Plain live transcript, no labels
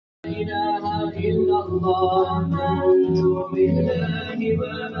إله إلا الله آمنت بالله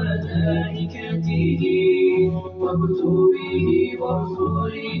وملائكته وكتبه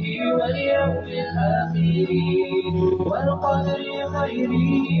ورسله واليوم الآخر والقدر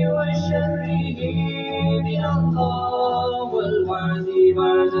خيره وشره من الله والبعث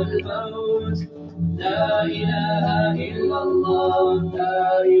بعد الموت لا إله إلا الله لا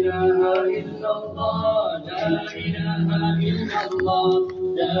إله إلا الله لا إله إلا الله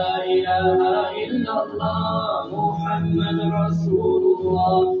لا إله إلا الله محمد رسول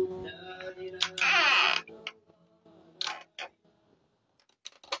الله لا إله.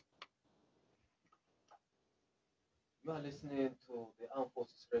 You are listening to the Armed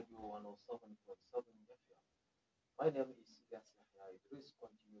Forces Radio 107.7 FM. My name is Sheikh. Please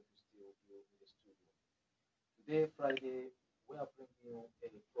continue to stay with you in the studio. Today, Friday, we are bringing you a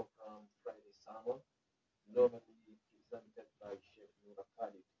program, Friday Sermon, normally presented by Sheikh Nuru,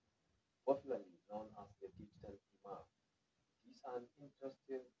 popularly known as the Digital Imam.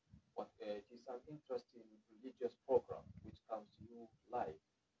 It is an interesting religious program which comes to you live.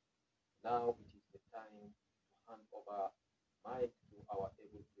 Now it is the time to hand over mic to our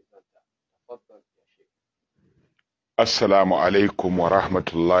able presenter. Tafadhal ya Sheikh. Assalamu alaikum wa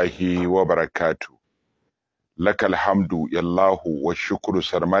rahmatullahi wa barakatuh. لك الحمد يا الله والشكر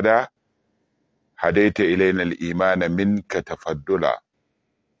سرمدا هديت إلينا الإيمان منك تفضلا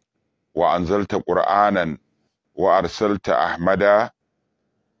وأنزلت قرآنا وأرسلت أحمدا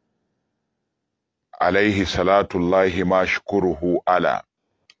عليه صلاة الله ما شكره على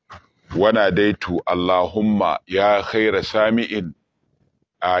وناديت اللهم يا خير سامع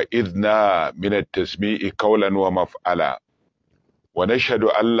أعذنا من التسميع قولا ومفعلا ونشهد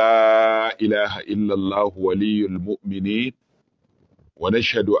أن لا إله إلا الله ولي المؤمنين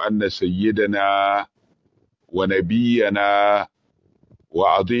ونشهد أن سيدنا ونبينا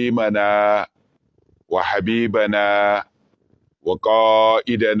وعظيمنا وحبيبنا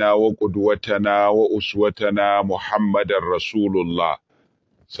وقائدنا وقدوتنا وأسوتنا محمد رسول الله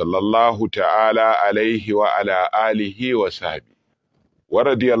صلى الله تعالى عليه وعلى آله وصحبه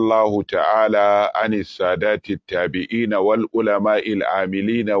ورضي الله تعالى عن السادات التابعين والعلماء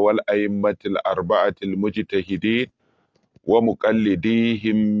العاملين والأئمة الأربعة المجتهدين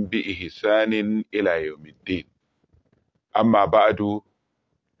ومقلديهم بإحسان إلى يوم الدين. أما بعد,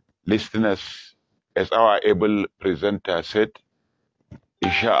 listeners, as our able presenter said,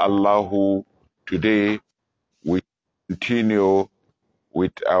 Insha'Allah, today we continue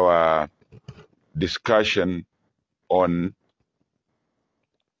with our discussion on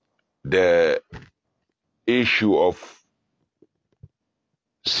the issue of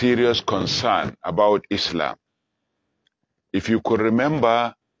serious concern about Islam. If you could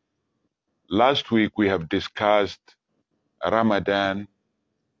remember, last week we have discussed Ramadan,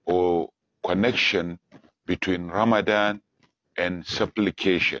 or connection between Ramadan and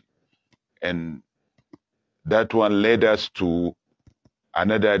supplication. And that one led us to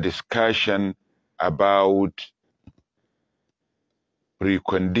another discussion about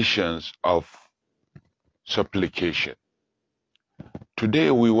preconditions of supplication. Today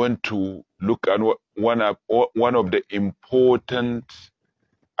we want to look at one of the important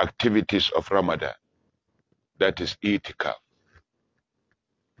activities of Ramadan, that is itikaf.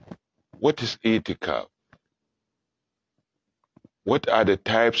 What is itikaf? What are the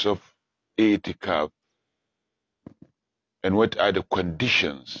types of itikaf? And what are the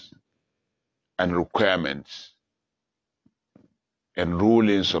conditions and requirements and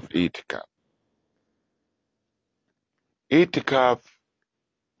rulings of itikaf? Itikaf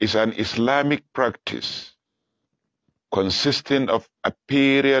is an Islamic practice consisting of a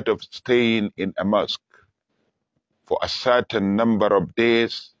period of staying in a mosque for a certain number of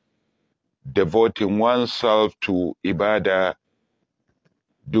days, devoting oneself to ibadah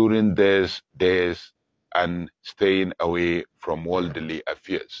during these days and staying away from worldly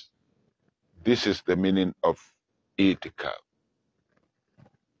affairs. This is the meaning of itikaf.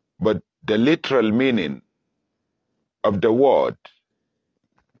 But the literal meaning of the word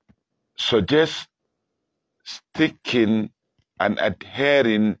suggests sticking and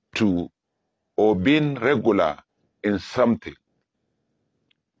adhering to or being regular in something.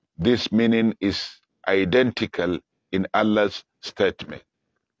 This meaning is identical in Allah's statement.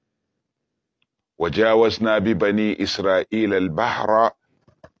 وَجَاوَزْنَا بِبَنِي إِسْرَائِيلَ الْبَحْرَ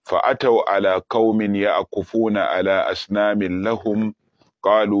فَأَتَوْا عَلَى قَوْمٍ يَعْكُفُونَ عَلَى أَصْنَامٍ لَهُمْ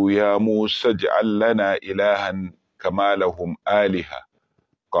قَالُوا يَا مُوسَى اجْعَل لَّنَا إِلَٰهًا كَمَا لَهُمْ آلِهَةٌ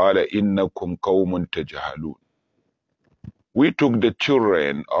قَالَ إِنَّكُمْ قَوْمٌ تَجْهَلُونَ. We took the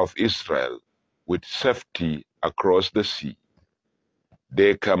children of Israel with safety across the sea.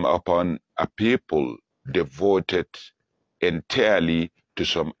 they come upon a people devoted entirely to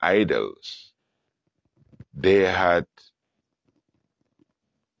some idols. They had,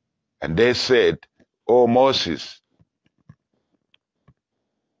 and they said, "O Moses,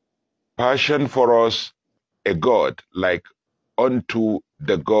 fashion for us a god like unto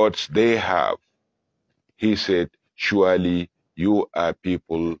the gods they have." He said, "Surely you are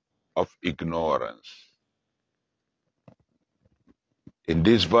people of ignorance." In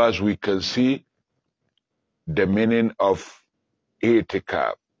this verse, we can see the meaning of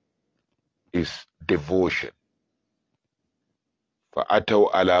itikaf is devotion.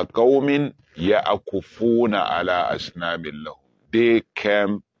 فَأَتَوْا عَلَى قَوْمٍ يَأْكُفُونَ عَلَى أَصْنَامٍ لَهُمْ. They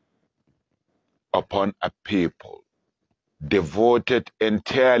came upon a people devoted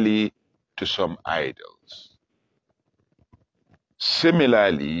entirely to some idols.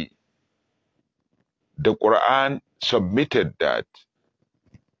 Similarly, the Quran submitted that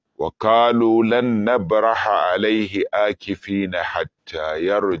وَقَالُوا لَن نَبْرَحَ عَلَيْهِ آكِفِينَ حَتَّى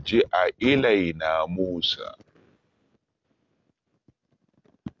يَرْجِعَ إِلَيْنَا مُوسَى.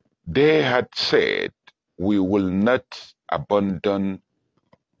 They had said, "We will not abandon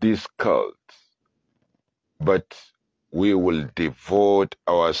this cult, but we will devote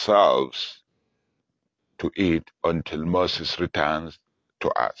ourselves to it until Moses returns to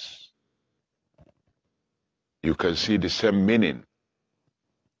us." You can see the same meaning.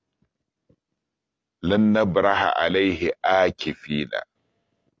 لَن نَبْرَحَ عَلَيْهِ آكِفِينَ.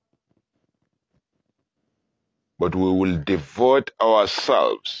 But we will devote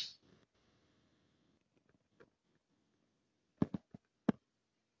ourselves.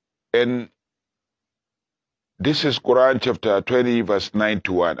 And this is Quran chapter 20, verse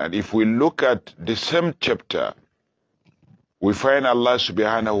 91. And if we look at the same chapter, we find Allah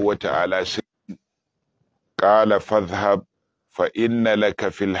subhanahu wa ta'ala saying, قَالَ فَاذْهَبْ فَإِنَّ لَكَ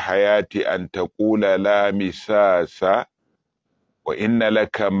فِي الْحَيَاةِ أَن تَقُولَ لَا مِسَاسَ وَإِنَّ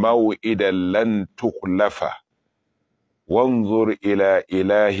لَكَ مَوْئِدًا لَن تُخْلَفَهُ وَانظُرْ إِلَى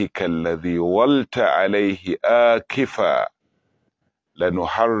إِلَهِكَ الَّذِي ظَلْتَ عَلَيْهِ آكِفًا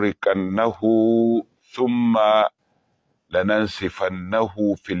لَنُحَرِّكَنَّهُ ثُمَّ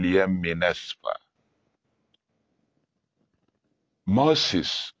لَنَنْسِفَنَّهُ فِي الْيَمِّ نَسْفًا.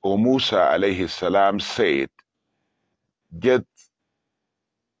 Moses, or Musa alayhi salam, said, "Get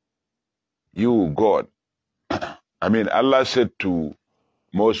you God." Allah said to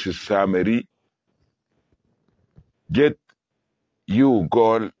Moses Samiri, "Get you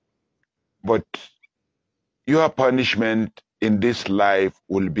God, but your punishment in this life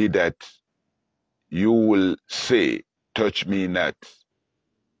will be that you will say, 'Touch me not.'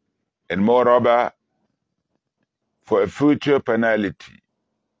 And moreover, for a future penalty,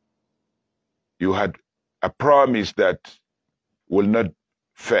 you had a promise that will not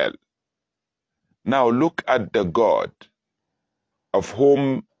fail." Now look at the God of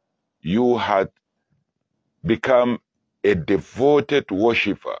whom you had become a devoted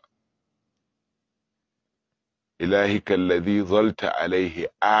worshipper. إِلَهِكَ الَّذِي ظَلْتَ عَلَيْهِ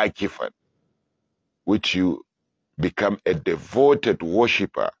آكِفًا, which you become a devoted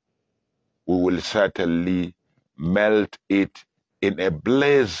worshipper. We will certainly melt it in a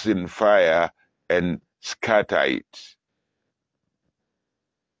blazing fire and scatter it,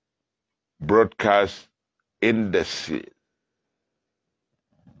 broadcast in the sea.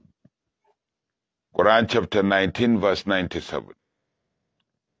 Quran chapter 19, verse 97.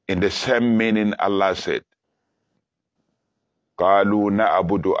 In the same meaning, Allah said, قَالُوا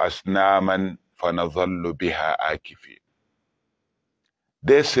نَعْبُدُ أَصْنَامًا فَنَظَلُّ بِهَا آكِفِينَ.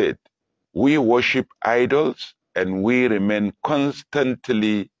 They said, "We worship idols and we remain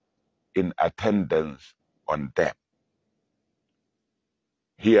constantly in attendance on them."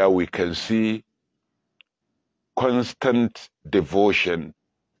 Here we can see constant devotion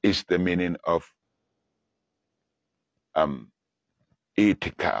is the meaning of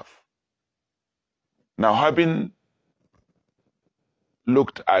itikaf. Now, having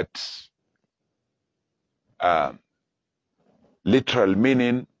looked at literal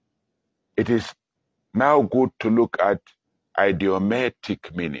meaning, it is now good to look at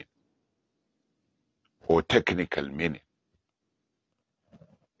idiomatic meaning or technical meaning.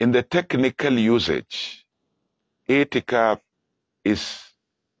 In the technical usage, itikaf is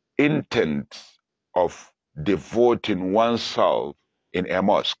intent of devoting oneself in a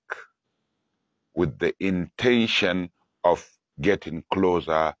mosque with the intention of getting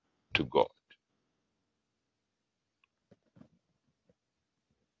closer to God.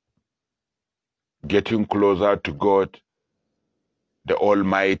 Getting closer to God, the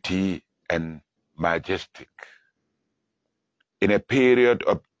Almighty and Majestic. in a period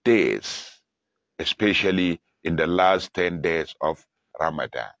of days, especially in the last 10 days of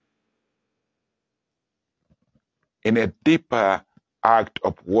Ramadan, in a deeper act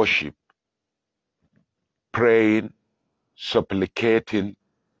of worship, praying, supplicating,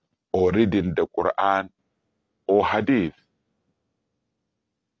 or reading the Quran or Hadith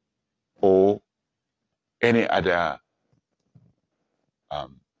or any other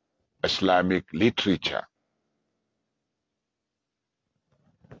Islamic literature.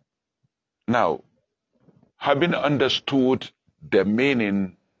 Now, having understood the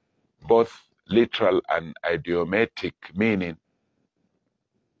meaning, both literal and idiomatic meaning,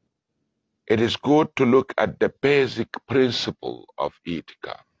 it is good to look at the basic principle of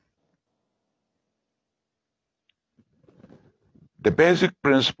itikaf. The basic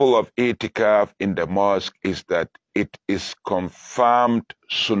principle of itikaf in the mosque is that it is confirmed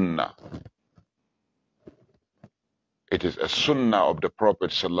sunnah. It is a sunnah of the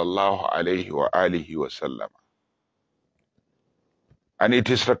Prophet sallallahu alaihi wasallam. And it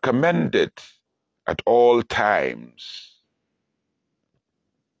is recommended at all times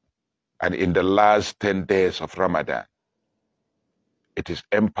and in the last 10 days of Ramadan. It is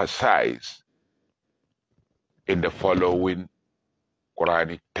emphasized in the following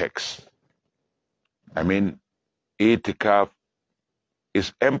Quranic text. I mean, itikaf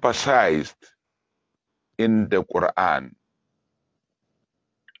is emphasized in the Quran.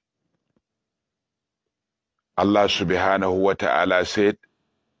 Allah subhanahu wa ta'ala said,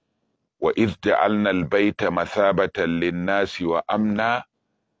 وَإِذْ جَعَلْنَا الْبَيْتَ مَثَابَةً لِلنَّاسِ وَأَمْنًا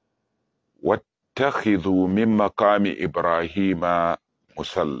وَاتَّخِذُوا مِن مَّقَامِ إِبْرَاهِيمَ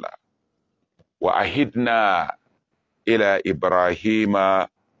مُصَلًّى وَعَهِدْنَا إِلَى إِبْرَاهِيمَ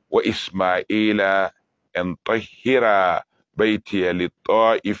وَإِسْمَاعِيلَ أَن طَهِّرَا بَيْتِيَ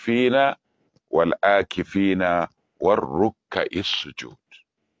لِلطَّائِفِينَ وَالْعَاكِفِينَ وَالرُّكَّعِ السُّجُودِ.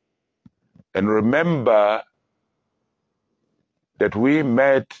 And remember that we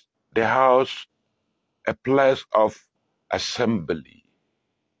made the house a place of assembly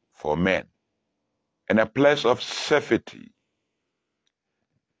for men and a place of safety,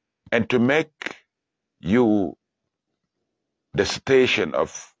 and to make you the station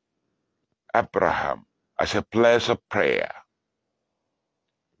of Abraham as a place of prayer.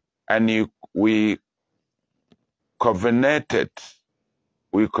 And we covenanted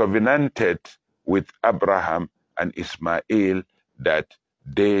with Abraham and Ismail that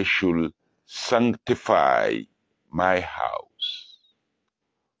they should sanctify my house.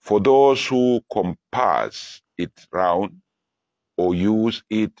 For those who compass it round or use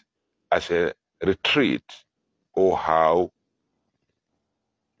it as a retreat or how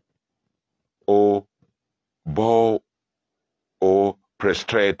or bow or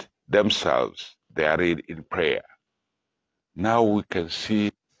prostrate themselves therein in prayer. Now we can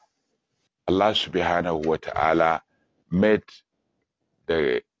see Allah subhanahu wa ta'ala made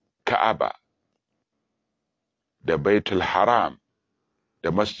the Kaaba, the Bayt al-Haram,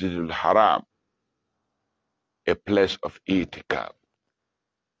 the Masjid al-Haram, a place of itikaf.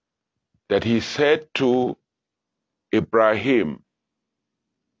 That he said to Ibrahim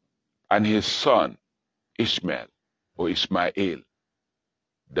and his son Ismail or Ismail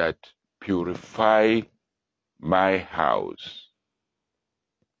that purify my house,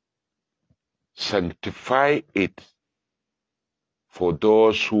 sanctify it for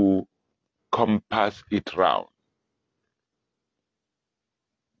those who compass it round,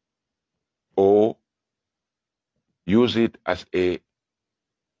 or use it as a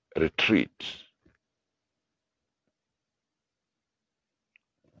retreat.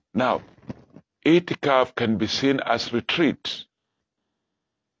 Now, itikaf can be seen as retreat,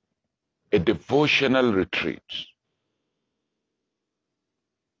 a devotional retreat.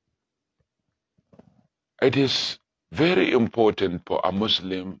 It is very important for a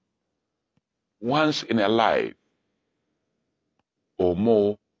Muslim once in a life or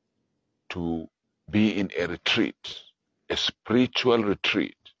more to be in a retreat, a spiritual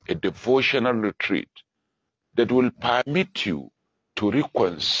retreat, a devotional retreat that will permit you to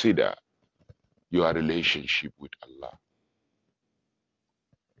reconsider your relationship with Allah.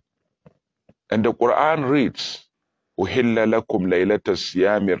 And the Quran reads, أُحِلَّ لَكُمْ لَيْلَةَ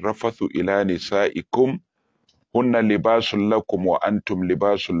الصِّيَامِ الرَّفَثُ إِلَى نِسَائِكُمْ هُنَّ لِبَاسٌ لَكُمْ وَأَنْتُمْ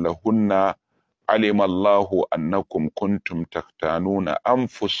لِبَاسٌ لَهُنَّ عَلِمَ اللَّهُ أَنَّكُمْ كُنْتُمْ تَخْتَانُونَ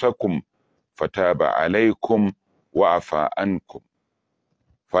أَنفُسَكُمْ فَتَابَ عَلَيْكُمْ وَعَفَا عَنْكُمْ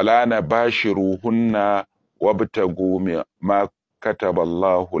فَلَا نَبَاشِرُوهُنَّ وَابْتَغُوا مَا كَتَبَ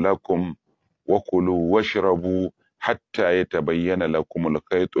اللَّهُ لَكُمْ وَكُلُوا وَاشْرَبُوا حَتَّى يَتَبَيَّنَ لَكُمُ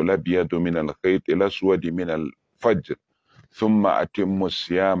الْخَيْطُ الْأَبْيَضُ مِنَ الْخَيْطِ الْأَسْوَدِ مِنَ الْفَجْرِ ثم أتموا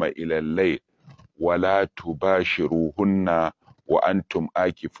الصيام إلى الليل ولا تباشروهن وأنتم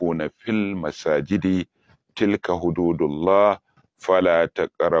آكفون في المساجد تلك حدود الله فلا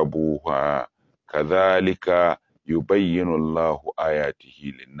تقربوها كذلك يبين الله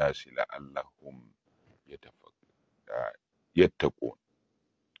آياته للناس لعلهم يتقون.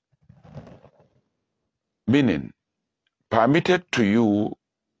 Meaning, permitted to you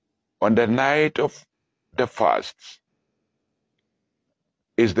on the night of the fasts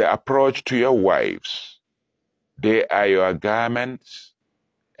is the approach to your wives. They are your garments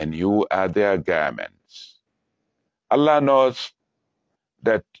and you are their garments. Allah knows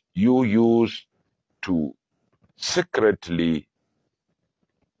that you used to secretly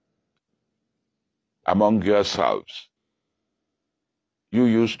among yourselves. You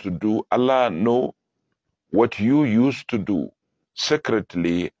used to do, Allah know what you used to do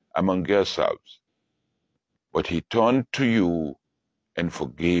secretly among yourselves. But He turned to you and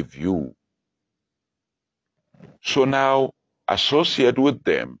forgave you. So now associate with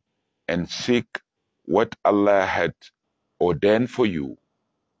them and seek what Allah had ordained for you,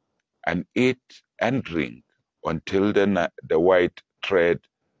 and eat and drink until the white thread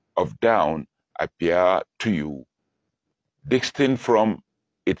of down appear to you, distinct from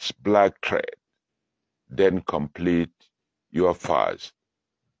its black thread. Then complete your fast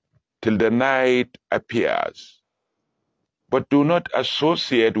till the night appears. But do not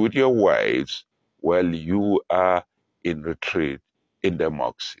associate with your wives while you are in retreat in the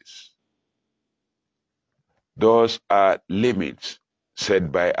mosques. Those are limits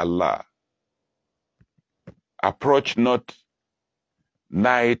set by Allah. Approach not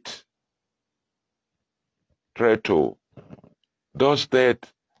night treto. Those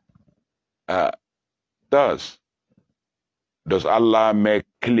that does Allah make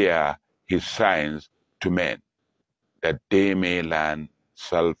clear His signs to men, that they may learn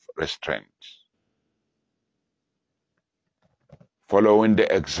self-restraint. Following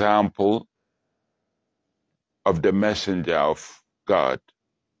the example of the messenger of God,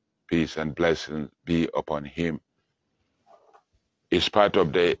 peace and blessings be upon him, is part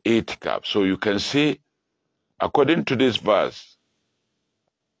of the itikaf. So you can see, according to this verse,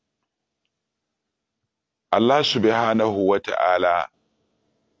 Allah subhanahu wa ta'ala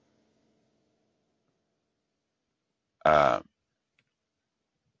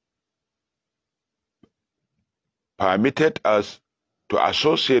permitted us to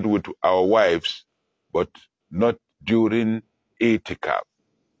associate with our wives, but not during itikaf.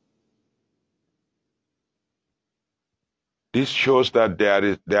 This shows that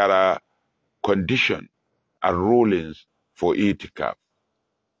there are conditions and rulings for itikaf.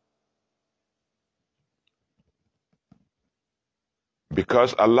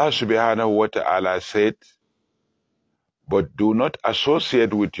 Because Allah subhanahu wa ta'ala said, but do not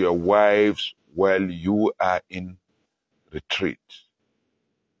associate with your wives while you are in retreat.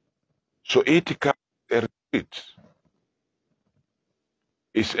 So itikaf is a retreat.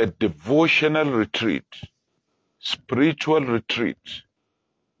 It's a devotional retreat, spiritual retreat,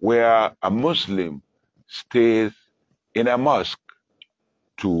 where a Muslim stays in a mosque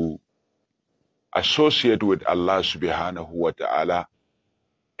to associate with Allah subhanahu wa ta'ala,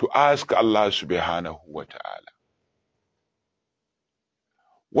 to ask Allah subhanahu wa ta'ala.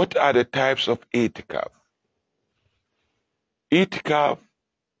 What are the types of itikaf? Itikaf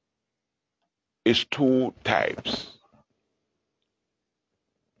is two types.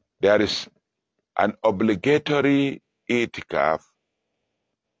 There is an obligatory itikaf,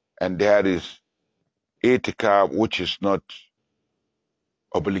 and there is itikaf which is not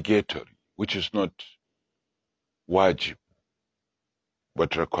obligatory, which is not wajib,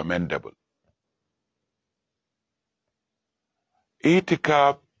 but recommendable.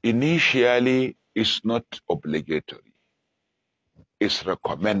 Itikaf initially is not obligatory. It's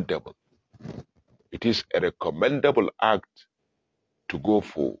recommendable. It is a recommendable act to go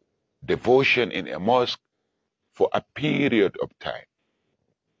for devotion in a mosque for a period of time.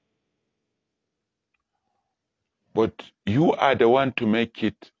 But you are the one to make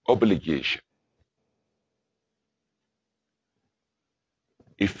it obligation.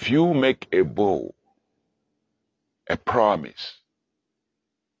 If you make a vow, a promise,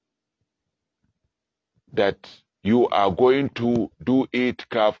 that you are going to do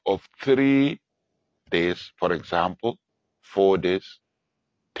itikaf of 3 days, for example, 4 days,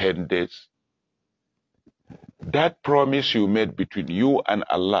 10 days, that promise you made between you and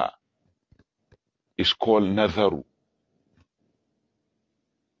Allah is called nazaru.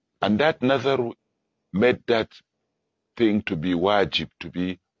 And that nazaru made that thing to be wajib, to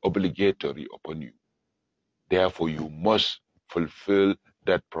be obligatory upon you. Therefore, you must fulfill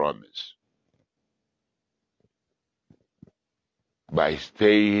that promise by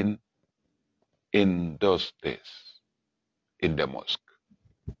staying in those days in the mosque.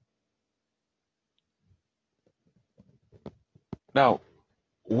 Now,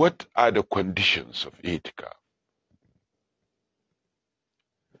 what are the conditions of itikaf?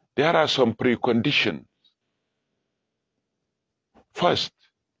 There are some preconditions. First,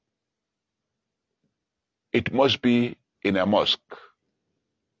 it must be in a mosque.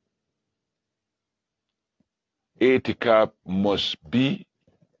 Itikaf must be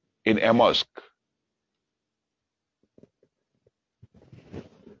in a mosque.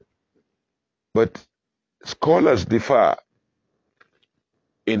 But scholars differ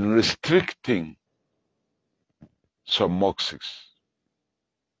in restricting some mosques.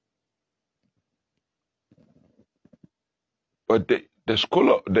 But the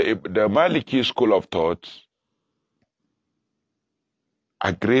Maliki school of thought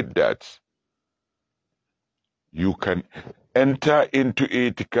agreed that you can enter into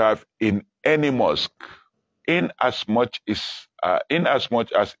itikaf in any mosque, in as much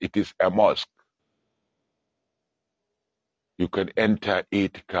as it is a mosque. You can enter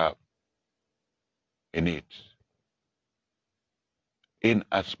itikaf in it, in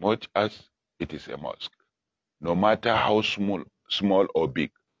as much as it is a mosque, no matter how small or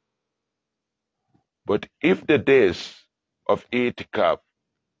big. But if the days of itikaf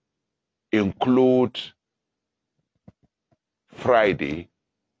include Friday,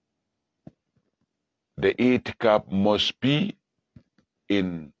 the itikaf must be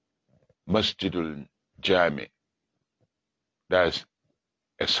in Masjidul Jami. That's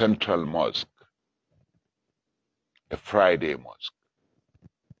a central mosque, a Friday mosque.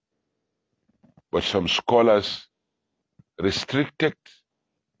 But some scholars restricted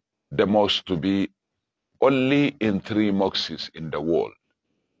the mosque to be only in 3 mosques in the world.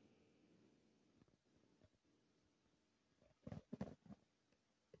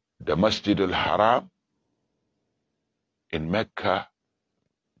 The Masjid al-Haram in Mecca,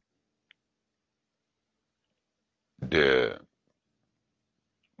 the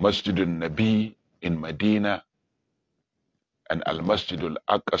Masjid al-Nabi in Medina, and Al-Masjid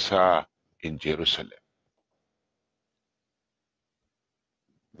al-Aqsa in Jerusalem.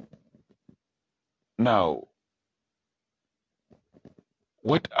 Now,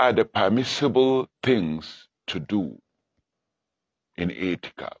 what are the permissible things to do in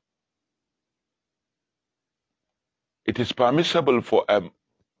itikaf? It is permissible for a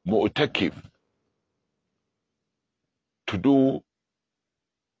mu'takif to do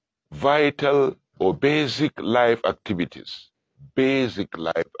vital or basic life activities, things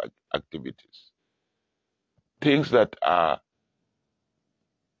that are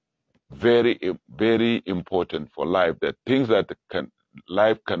very, very important for life, that things that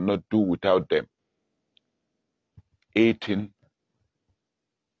life cannot do without them. Eating,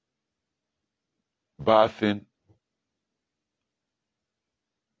 bathing,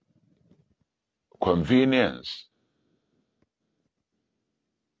 convenience,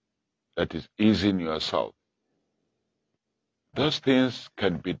 that is easing yourself. Those things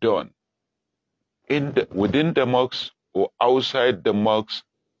can be done within the mosque or outside the mosque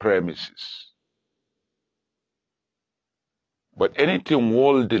premises. But anything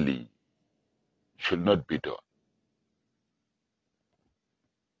worldly should not be done.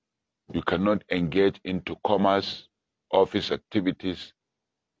 You cannot engage into commerce, office activities,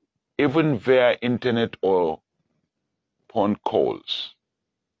 even via internet or phone calls.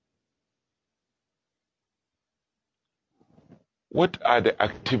 What are the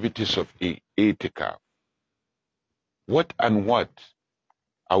activities of itikaf? What and what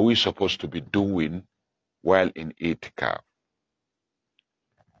are we supposed to be doing while in itikaf?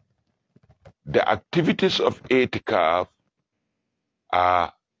 The activities of itikaf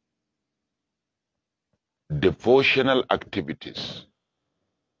are devotional activities.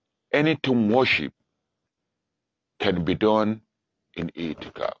 Anything worship can be done in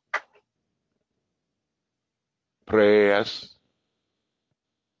itikaf. Prayers,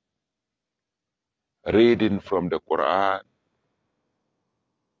 reading from the Quran,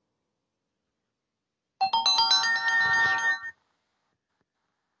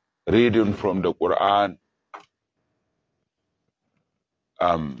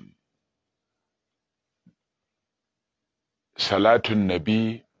 Salatun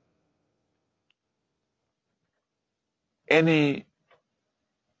Nabi, any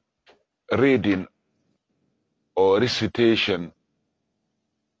reading or recitation,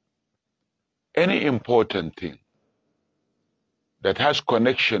 any important thing that has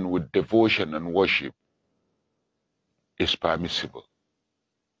connection with devotion and worship is permissible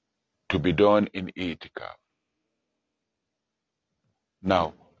to be done in itikaf.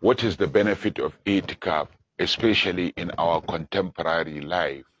 Now, what is the benefit of itikaf, especially in our contemporary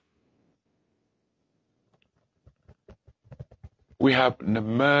life? We have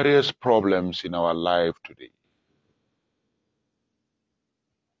numerous problems in our life today,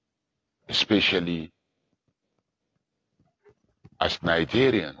 especially as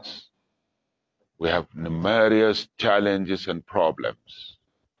Nigerians. We have numerous challenges and problems,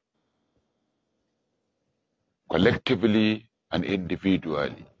 collectively and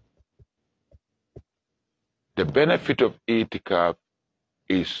individually. The benefit of itikaf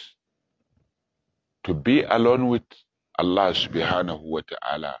is to be alone with Allah subhanahu wa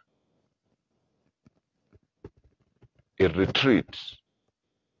ta'ala in retreats,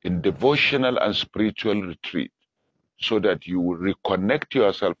 in devotional and spiritual retreat, so that you will reconnect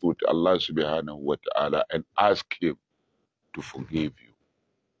yourself with Allah subhanahu wa ta'ala and ask Him to forgive you,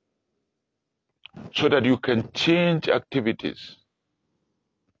 so that you can change activities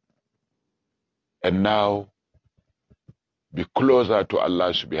and now be closer to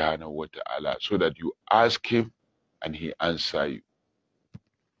Allah subhanahu wa ta'ala, so that you ask Him and He answer you.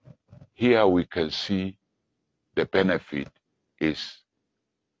 Here we can see the benefit is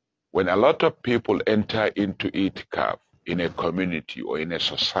when a lot of people enter into itikaf in a community or in a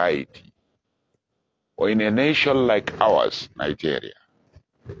society or in a nation like ours, Nigeria,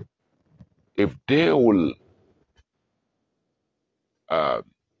 if they will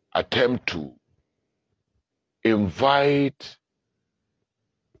attempt to invite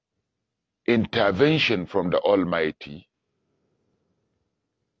intervention from the Almighty,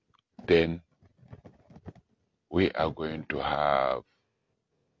 then we are going to have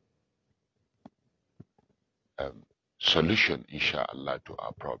solution, inshallah, to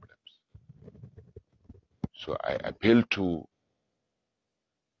our problems. So I appeal to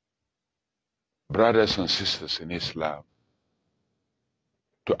brothers and sisters in Islam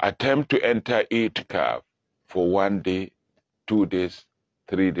to attempt to enter itikaf for 1 day, 2 days,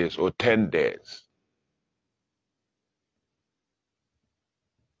 3 days, or 10 days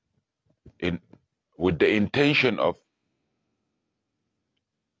with the intention of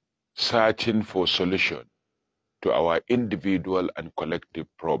searching for solution to our individual and collective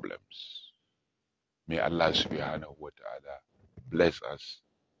problems. May Allah subhanahu wa ta'ala bless us.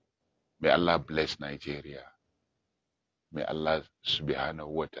 May Allah bless Nigeria. May Allah subhanahu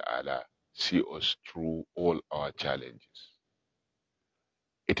wa ta'ala see us through all our challenges.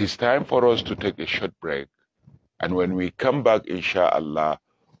 It is time for us to take a short break, and when we come back, inshallah,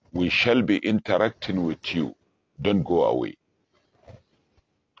 we shall be interacting with you. Don't go away.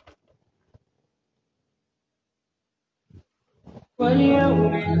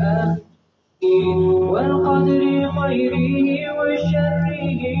 واليوم الآخر والقدر خيره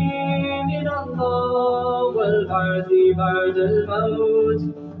وشره من الله والبعث بعد الموت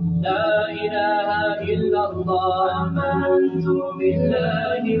لا إله إلا الله آمنت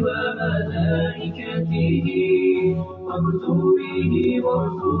بالله وملائكته وكتبه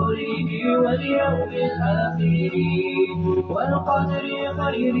ورسله واليوم الآخر والقدر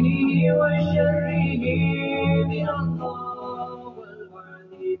خيره وشره من الله.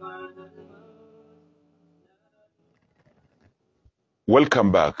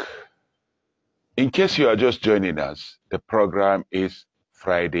 Welcome back. In case you are just joining us, the program is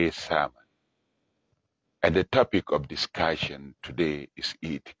Friday Sermon, and the topic of discussion today is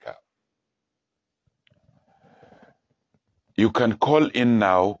itikaf. You can call in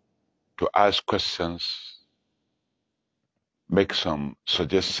now to ask questions, make some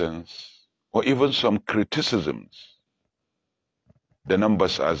suggestions, or even some criticisms. The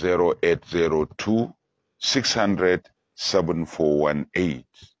numbers are 0802 600 7418.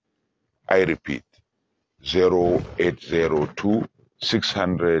 I repeat, 0802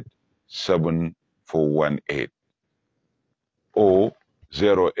 600 7418 or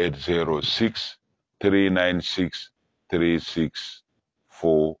 0806 396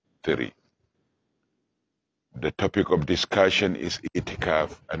 3643. The topic of discussion is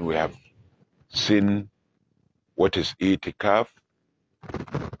itikaf, and we have seen what is itikaf,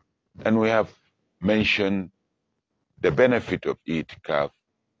 and we have mentioned the benefit of itikaf.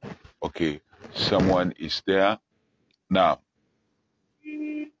 Okay, someone is there now.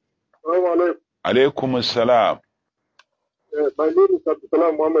 Alaykum assalam. My name is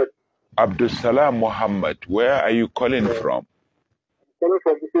Abdussalam Mohammed. Abdussalam Muhammad, where are you calling from? I'm calling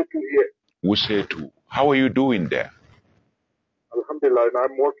from Wusetu here. Wusetu. How are you doing there? Alhamdulillah, and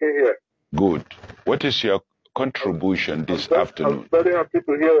I'm working here. Good. What is your contribution this afternoon? I'm very happy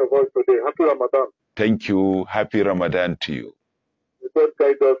to hear your voice today. Happy Ramadan. Thank you. Happy Ramadan to you. May God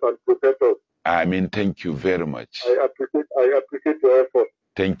guide us and protect us. I mean, thank you very much. I appreciate your effort.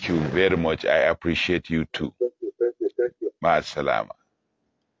 Thank you very much. I appreciate you too. Thank you. Ma salama.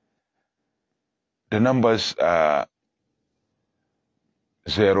 The numbers are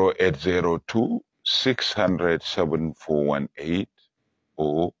 0802 600 7418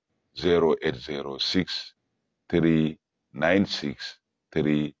 or 0806 396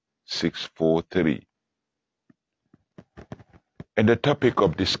 3643. And the topic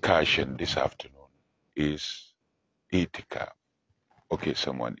of discussion this afternoon is itikaf. Okay,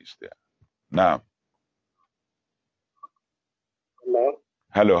 someone is there. Now, Hello.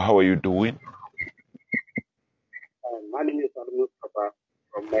 hello, how are you doing? My name is Al-Mustafa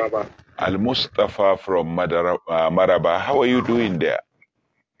from Maraba. Al-Mustafa from Maraba. How are you doing there?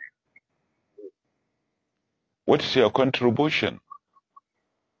 What is your contribution?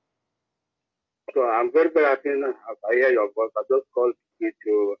 So I'm very, very happy as I hear your voice. I just called you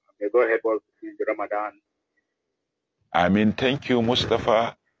to may God help us in Ramadan. I mean, thank you,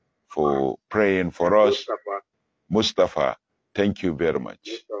 Mustafa, for praying for us. Mustafa, thank you very much.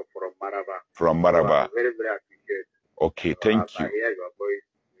 Mustafa from Maraba. From Maraba. So very, very appreciate. Okay, thank you. I hear your voice.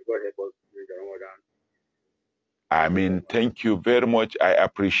 May God help us in Ramadan. I mean, thank you very much. I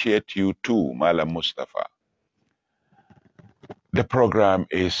appreciate you too, Malam Mustafa. The program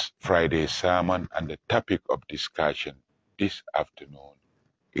is Friday Sermon, and the topic of discussion this afternoon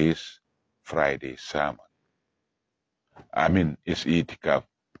is Friday Sermon. I mean, it's itikaf.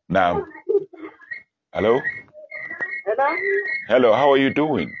 Now, hello? Hello? Hello, how are you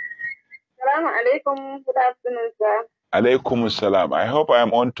doing? Assalamu alaikum. Good afternoon, sir. Alaikum salam. I hope I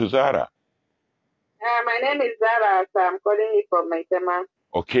am on to Zara. My name is Zara, so I'm calling you from my tema.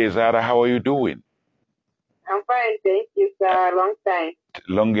 Okay, Zara, how are you doing? I'm fine, thank you, sir. Long time.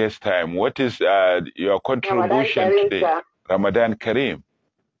 Longest time. What is your contribution Ramadan Kareem, today? sir. Ramadan Kareem.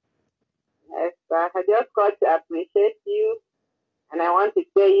 Yes, sir. I just called to appreciate you, and I want to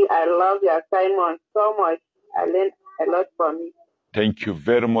tell you I love your Simon so much. I learned a lot from you. Thank you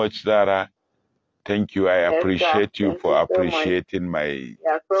very much, Zara. Thank you. I Yes, appreciate sir. you Thank for you so much. appreciating my We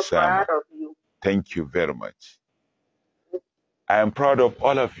are so sermon. proud of you. Thank you very much. I am proud of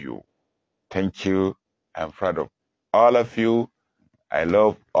all of you. Thank you. I'm proud of all of you. I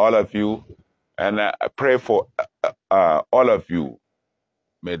love all of you. And I pray for all of you.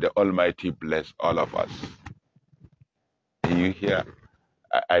 May the Almighty bless all of us. You hear?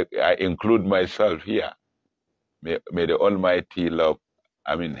 I include myself here. May the Almighty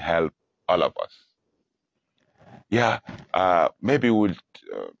help all of us. Yeah, maybe we'll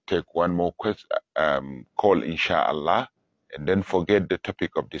take one more call, inshallah, and then forget the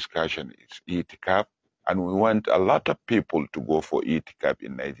topic of discussion. It's itikaf, and we want a lot of people to go for itikaf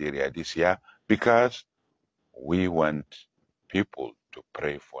in Nigeria this year because we want people to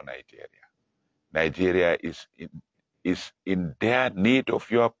pray for Nigeria. Nigeria is in their need of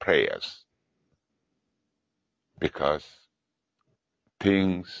your prayers because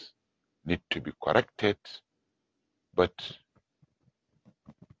things need to be corrected, but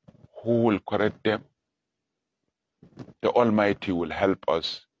who will correct them? The Almighty will help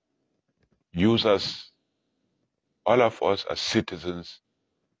us, use us, all of us as citizens,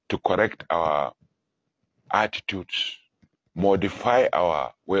 to correct our attitudes, modify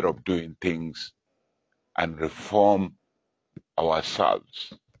our way of doing things, and reform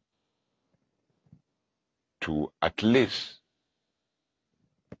ourselves to at least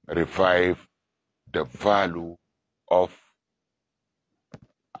revive the value of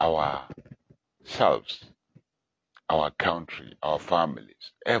ourselves, our country, our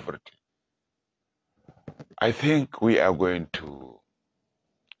families, everything. I think we are going to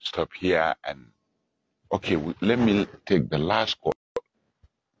stop here and, okay, let me take the last call.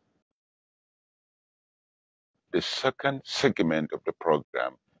 The second segment of the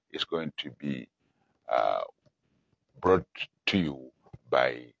program is going to be brought to you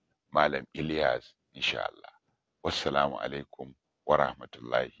by Malam Ilyas, inshallah. Wassalamu alaikum wa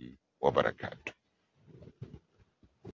rahmatullahi wa barakatuh.